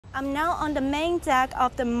I'm now on the main deck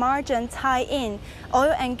of the Marjan tie-in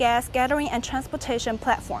oil and gas gathering and transportation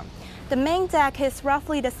platform. The main deck is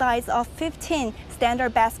roughly the size of 15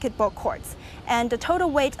 standard basketball courts, and the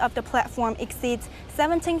total weight of the platform exceeds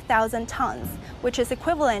 17,000 tons, which is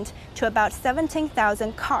equivalent to about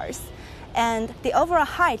 17,000 cars. And the overall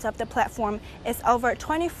height of the platform is over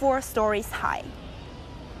 24 stories high.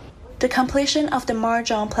 The completion of the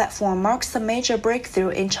Marjan platform marks a major breakthrough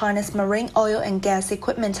in China's marine oil and gas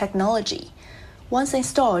equipment technology. Once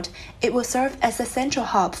installed, it will serve as a central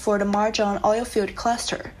hub for the Marjan oilfield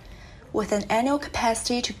cluster. With an annual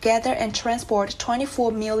capacity to gather and transport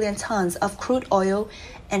 24 million tons of crude oil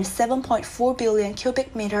and 7.4 billion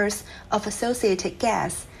cubic meters of associated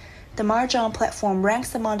gas, the Marjan platform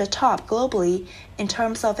ranks among the top globally in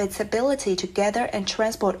terms of its ability to gather and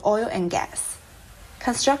transport oil and gas.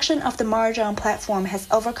 Construction of the Marjan platform has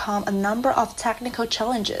overcome a number of technical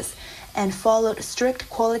challenges and followed strict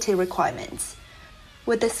quality requirements.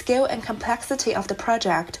 With the scale and complexity of the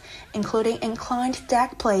project, including inclined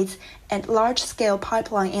deck plates and large-scale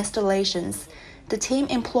pipeline installations, the team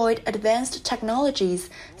employed advanced technologies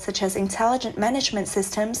such as intelligent management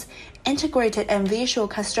systems, integrated and visual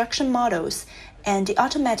construction models, and the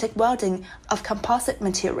automatic welding of composite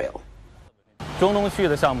material.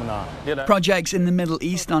 Projects in the Middle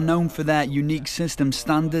East are known for their unique system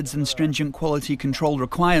standards and stringent quality control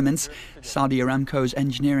requirements. Saudi Aramco's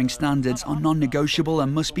engineering standards are non-negotiable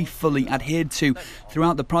and must be fully adhered to.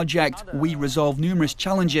 Throughout the project, we resolved numerous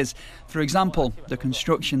challenges. For example, the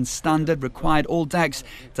construction standard required all decks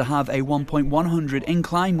to have a 1.100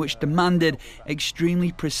 incline, which demanded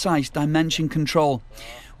extremely precise dimension control.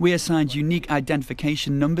 We assigned unique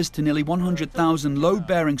identification numbers to nearly 100,000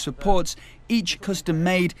 load-bearing supports, each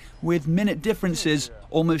custom-made with minute differences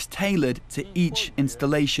almost tailored to each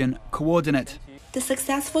installation coordinate. The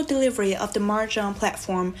successful delivery of the Marjan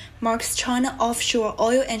platform marks China Offshore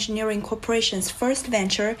Oil Engineering Corporation's first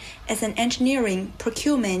venture as an engineering,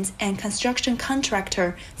 procurement, and construction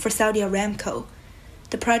contractor for Saudi Aramco.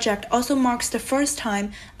 The project also marks the first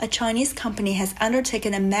time a Chinese company has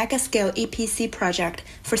undertaken a mega-scale EPC project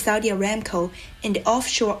for Saudi Aramco in the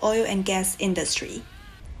offshore oil and gas industry.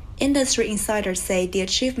 Industry insiders say the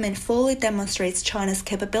achievement fully demonstrates China's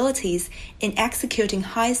capabilities in executing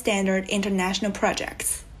high-standard international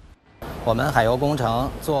projects.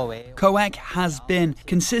 COEC has been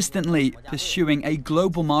consistently pursuing a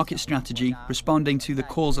global market strategy, responding to the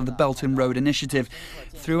calls of the Belt and Road Initiative.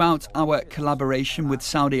 Throughout our collaboration with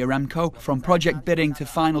Saudi Aramco, from project bidding to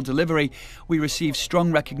final delivery, we received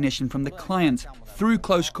strong recognition from the client. Through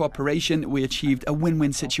close cooperation, we achieved a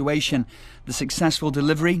win-win situation. The successful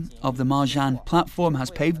delivery of the Marjan platform has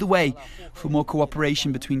paved the way for more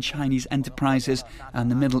cooperation between Chinese enterprises and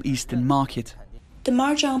the Middle Eastern market. The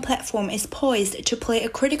Marjan platform is poised to play a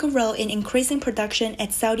critical role in increasing production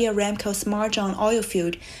at Saudi Aramco's Marjan oil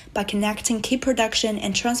field by connecting key production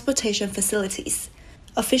and transportation facilities.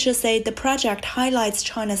 Officials say the project highlights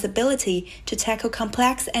China's ability to tackle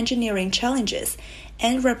complex engineering challenges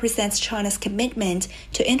and represents China's commitment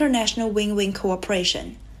to international win-win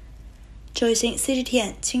cooperation. 周一新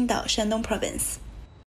CGTN 青岛山东 Province。